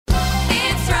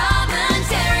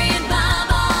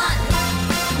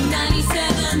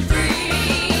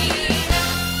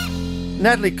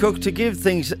Natalie Cook, to give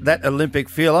things that Olympic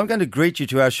feel, I'm going to greet you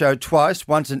to our show twice,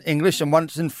 once in English and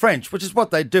once in French, which is what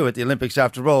they do at the Olympics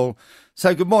after all.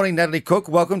 So good morning, Natalie Cook.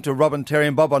 Welcome to Robin, Terry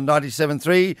and Bob on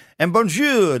 97.3. And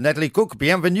bonjour, Natalie Cook.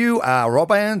 Bienvenue à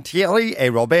Robin, Thierry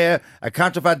et Robert à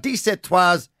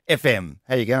 97.3 FM.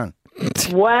 How you going?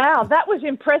 Wow, that was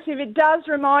impressive. It does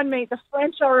remind me, the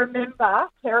French I remember,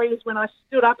 Terry, is when I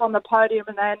stood up on the podium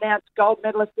and they announced gold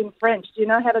medalist in French. Do you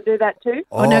know how to do that too?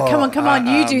 Oh, no, come on,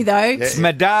 you do though. It's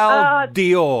Medal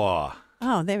d'Or.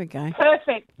 Oh, there we go.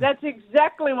 Perfect. That's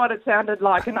exactly what it sounded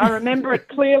like, and I remember it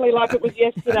clearly like it was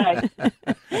yesterday.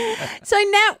 So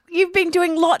now you've been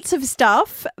doing lots of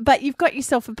stuff, but you've got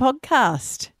yourself a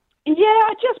podcast. Yeah,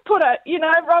 I just put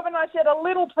Robin, I said a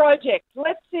little project.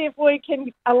 Let's see if we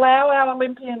can allow our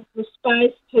Olympians the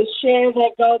space to share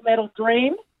their gold medal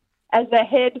dream as their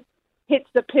head hits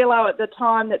the pillow at the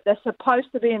time that they're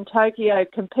supposed to be in Tokyo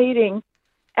competing.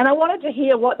 And I wanted to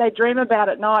hear what they dream about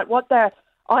at night, what their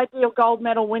ideal gold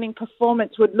medal winning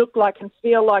performance would look like and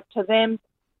feel like to them,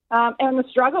 and the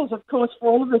struggles, of course, for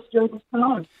all of us during this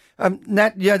time.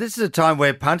 Nat, this is a time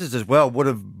where punters as well would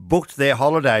have booked their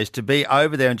holidays to be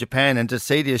over there in Japan and to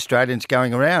see the Australians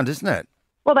going around, isn't it?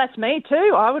 Well, that's me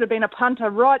too. I would have been a punter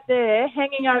right there,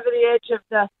 hanging over the edge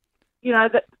of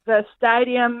the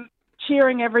stadium,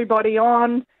 cheering everybody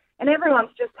on, and everyone's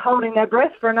just holding their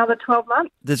breath for another 12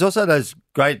 months. There's also those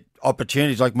great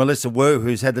opportunities like Melissa Wu,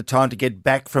 who's had the time to get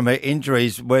back from her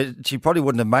injuries where she probably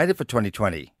wouldn't have made it for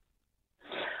 2020.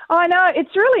 I know.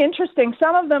 It's really interesting.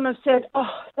 Some of them have said, oh,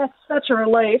 that's such a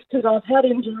relief because I've had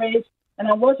injuries and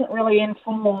I wasn't really in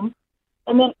form.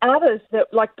 And then others,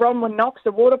 that like Bronwyn Knox,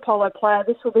 the water polo player,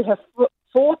 this will be her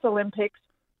fourth Olympics.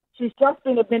 She's just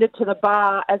been admitted to the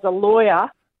bar as a lawyer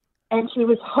and she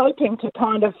was hoping to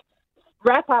kind of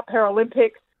wrap up her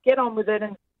Olympics, get on with it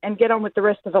and get on with the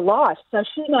rest of her life. So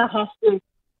she now has to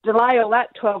delay all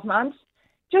that 12 months.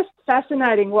 Just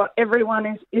fascinating what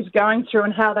everyone is going through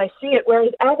and how they see it,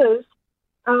 whereas others,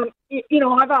 I've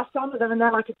asked some of them and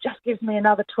they're like, it just gives me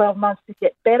another 12 months to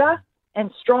get better and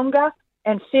stronger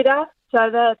and fitter so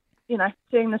that,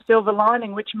 seeing the silver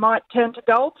lining, which might turn to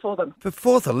gold for them. For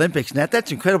fourth Olympics, Nat,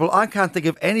 that's incredible. I can't think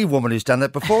of any woman who's done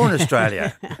that before in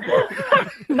Australia.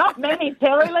 Not many,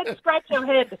 Terry. Let's scratch your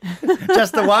head.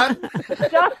 Just the one?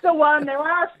 Just the one. There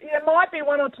might be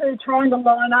one or two trying to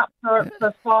line up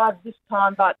for five this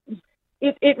time, but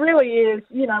it really is.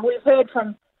 We've heard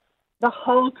from the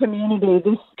whole community.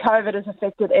 This COVID has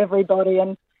affected everybody,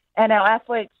 and our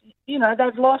athletes,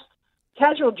 they've lost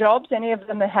casual jobs, any of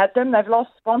them that had them. They've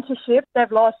lost sponsorship.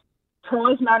 They've lost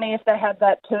prize money if they had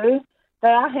that too. They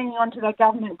are hanging on to their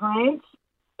government grants.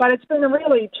 But it's been a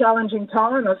really challenging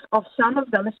time of some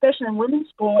of them, especially in women's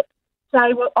sport,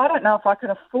 say, well, I don't know if I can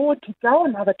afford to go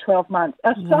another 12 months.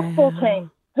 Our softball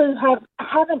team, who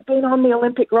haven't been on the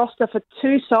Olympic roster for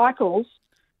 2 cycles,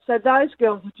 so those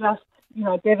girls are just,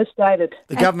 devastated.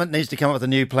 The government needs to come up with a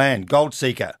new plan, Gold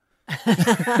Seeker. I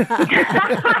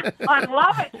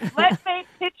love it. Let me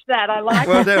pitch that. I like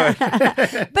We'll do it.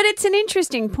 But it's an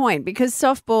interesting point because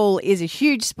softball is a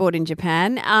huge sport in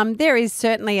Japan. There is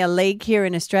certainly a league here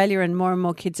in Australia and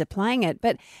more kids are playing it.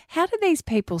 But how do these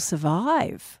people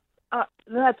survive?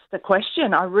 That's the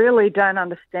question. I really don't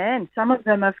understand. Some of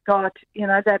them have got,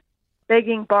 they're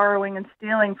begging, borrowing and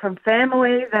stealing from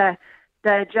family.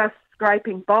 They're just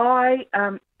scraping by.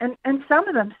 And some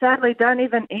of them, sadly, don't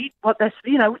even eat what they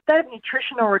have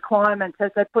nutritional requirements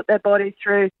as they put their body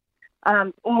through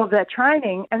all of their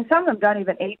training. And some of them don't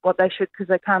even eat what they should because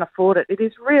they can't afford it. It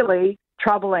is really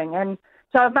troubling. And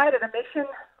so I've made it a mission,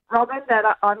 Robin, that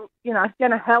I'm,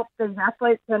 going to help these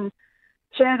athletes and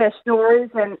share their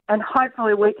stories and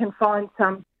hopefully we can find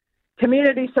some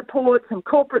community support, some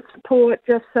corporate support,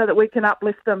 just so that we can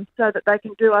uplift them so that they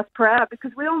can do us proud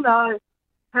because we all know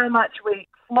how much we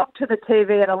flock to the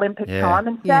TV at Olympic time.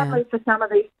 And sadly for some of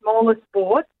these smaller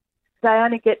sports, they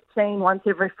only get seen once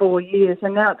every 4 years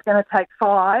and now it's going to take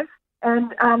 5.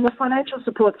 And the financial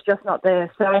support's just not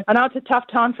there. So I know it's a tough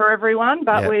time for everyone,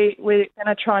 but we're going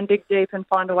to try and dig deep and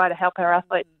find a way to help our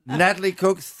athletes. Natalie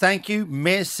Cook, thank you.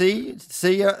 Merci.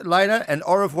 See you later and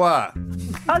au revoir.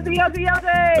 Aussie, Aussie,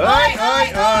 Aussie! Oi,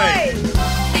 oi, oi!